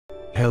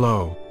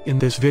Hello, in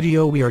this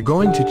video we are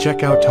going to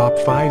check out top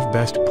 5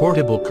 best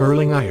portable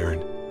curling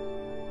iron.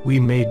 We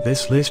made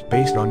this list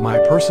based on my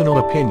personal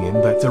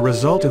opinion that's a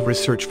result of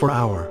research for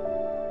our.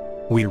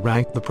 We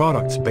ranked the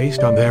products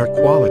based on their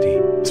quality,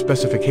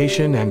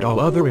 specification and all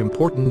other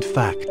important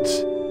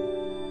facts.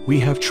 We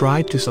have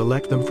tried to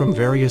select them from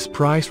various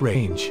price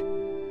range,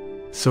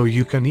 so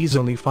you can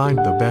easily find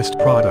the best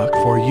product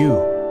for you.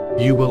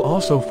 You will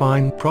also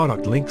find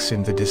product links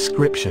in the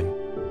description.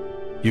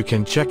 You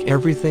can check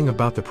everything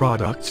about the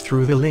products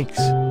through the links.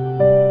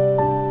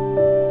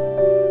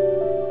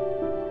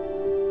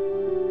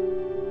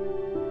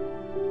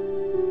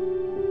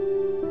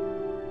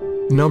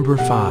 Number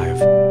 5.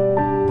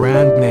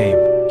 Brand name,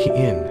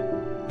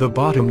 Key-In. The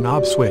bottom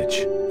knob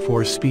switch,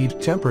 for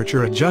speed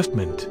temperature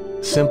adjustment,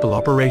 simple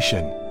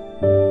operation.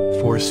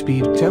 For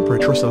speed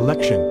temperature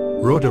selection,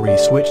 rotary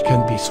switch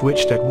can be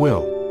switched at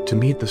will, to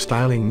meet the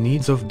styling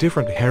needs of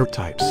different hair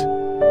types.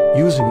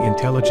 Using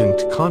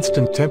intelligent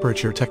constant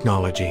temperature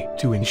technology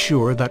to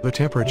ensure that the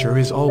temperature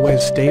is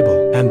always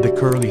stable and the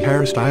curly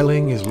hair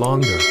styling is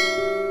longer.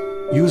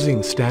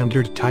 Using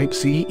standard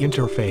Type-C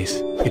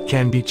interface, it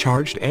can be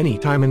charged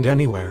anytime and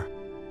anywhere.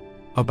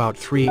 About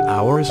 3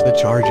 hours the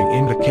charging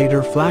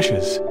indicator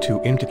flashes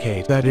to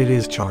indicate that it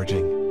is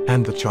charging,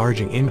 and the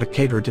charging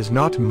indicator does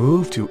not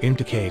move to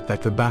indicate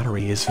that the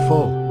battery is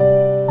full.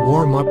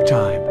 Warm-up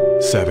time,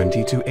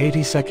 70 to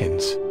 80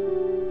 seconds.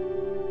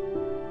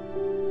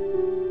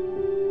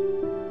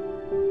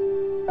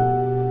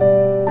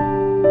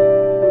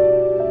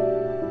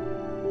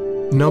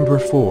 Number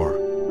 4.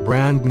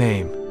 Brand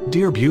name,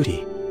 Dear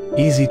Beauty.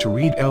 Easy to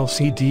read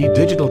LCD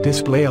digital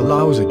display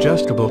allows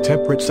adjustable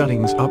temperature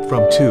settings up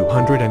from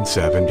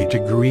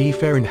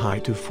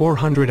 270°F to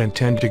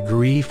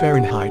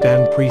 410°F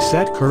and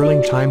preset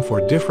curling time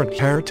for different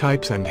hair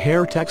types and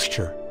hair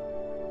texture.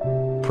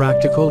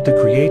 Practical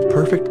to create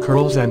perfect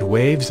curls and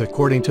waves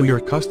according to your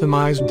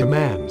customized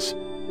demands.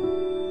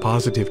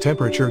 Positive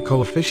temperature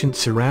coefficient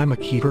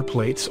ceramic heater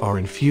plates are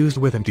infused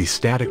with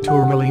anti-static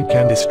tourmaline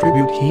can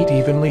distribute heat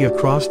evenly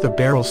across the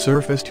barrel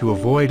surface to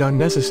avoid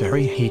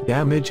unnecessary heat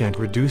damage and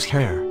reduce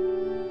hair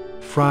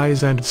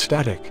frizz and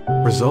static,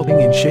 resulting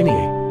in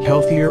shinier,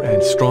 healthier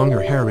and stronger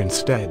hair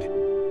instead.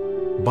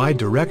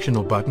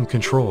 Bi-directional button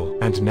control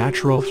and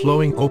natural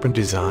flowing open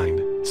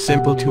design,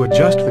 simple to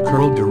adjust the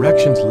curl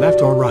directions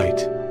left or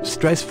right,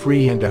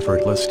 stress-free and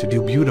effortless to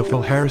do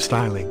beautiful hair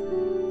styling.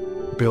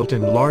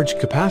 Built-in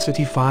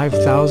large-capacity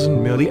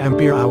 5000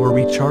 mAh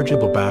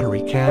rechargeable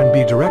battery can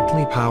be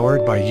directly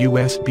powered by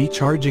USB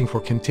charging for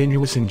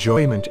continuous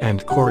enjoyment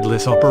and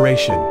cordless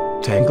operation,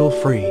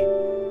 tangle-free.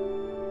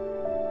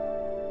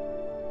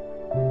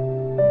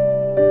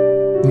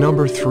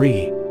 Number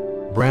 3.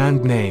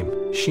 Brand name,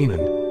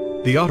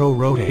 Sheenan. The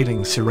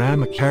auto-rotating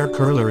ceramic hair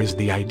curler is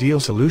the ideal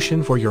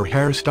solution for your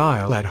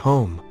hairstyle at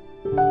home.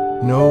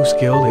 No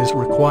skill is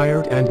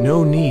required and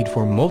no need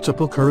for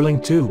multiple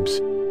curling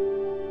tubes.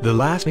 The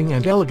lasting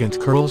and elegant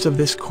curls of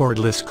this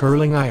cordless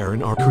curling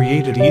iron are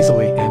created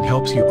easily and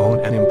helps you own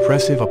an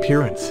impressive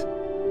appearance.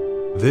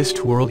 This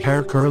twirl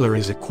hair curler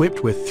is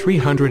equipped with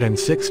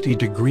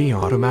 360°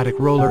 automatic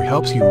roller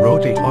helps you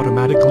rotate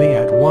automatically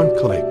at one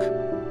click.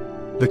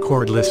 The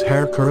cordless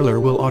hair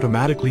curler will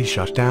automatically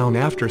shut down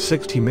after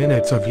 60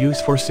 minutes of use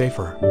for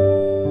safer.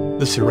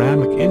 The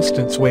ceramic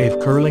Instance Wave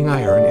curling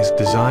iron is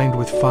designed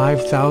with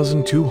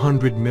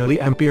 5200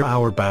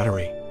 mAh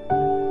battery.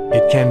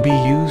 It can be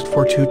used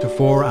for 2 to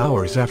 4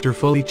 hours after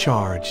fully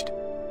charged.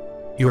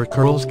 Your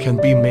curls can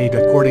be made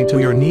according to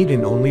your need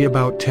in only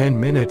about 10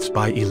 minutes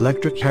by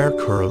electric hair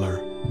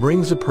curler,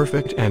 brings a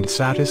perfect and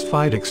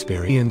satisfied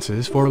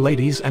experiences for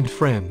ladies and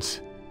friends.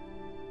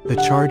 The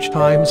charge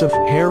times of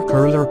Hair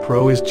Curler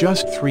Pro is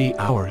just 3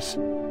 hours.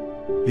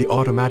 The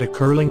automatic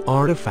curling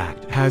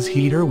artifact has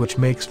heater which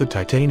makes the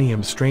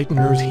titanium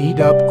straighteners heat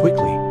up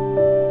quickly.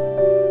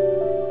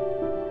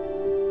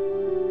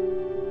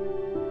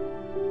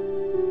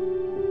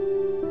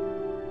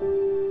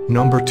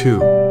 Number 2.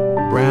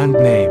 Brand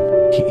name,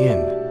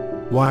 Key-In.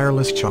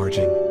 Wireless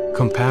charging,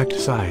 compact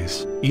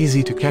size,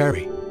 easy to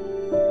carry.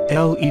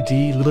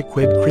 LED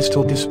liquid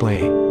crystal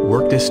display,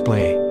 work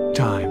display,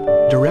 time,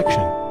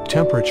 direction,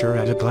 temperature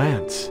at a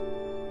glance.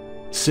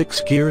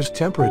 6 gears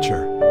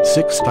temperature,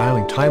 6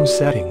 styling time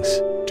settings,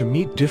 to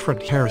meet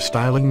different hair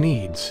styling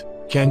needs,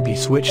 can be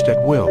switched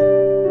at will.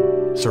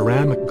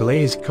 Ceramic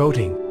glaze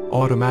coating,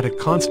 automatic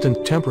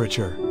constant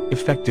temperature,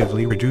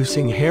 effectively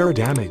reducing hair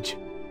damage.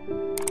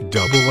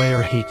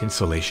 Double-layer heat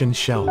insulation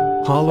shell,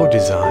 hollow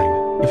design,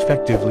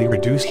 effectively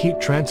reduce heat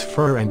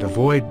transfer and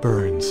avoid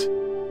burns.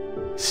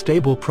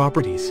 Stable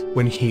properties,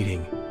 when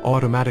heating,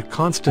 automatic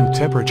constant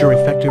temperature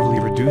effectively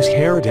reduce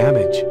hair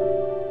damage.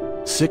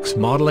 6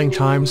 modeling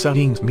time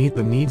settings meet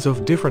the needs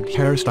of different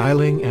hair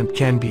styling and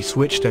can be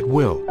switched at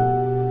will.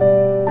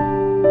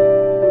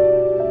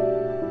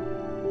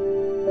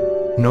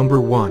 Number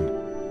 1.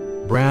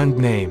 Brand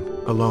name,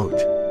 Alot.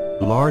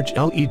 Large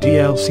LED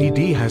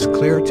LCD has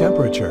clear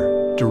temperature,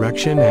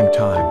 direction and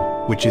time,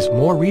 which is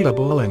more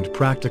readable and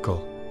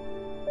practical.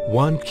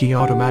 1 key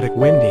automatic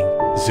winding,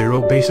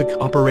 0 basic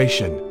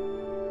operation.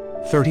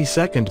 30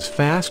 seconds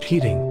fast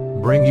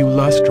heating, bring you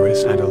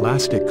lustrous and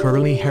elastic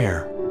curly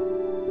hair.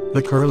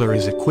 The curler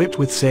is equipped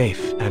with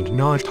safe and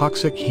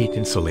non-toxic heat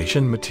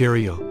insulation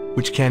material,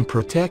 which can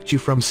protect you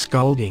from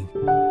scalding.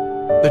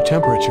 The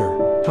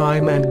temperature,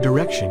 time and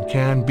direction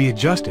can be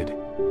adjusted.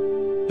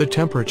 The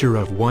temperature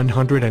of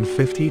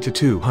 150 to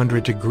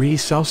 200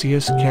 degrees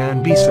Celsius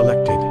can be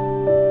selected.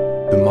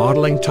 The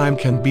modeling time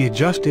can be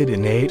adjusted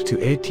in 8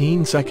 to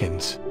 18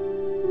 seconds.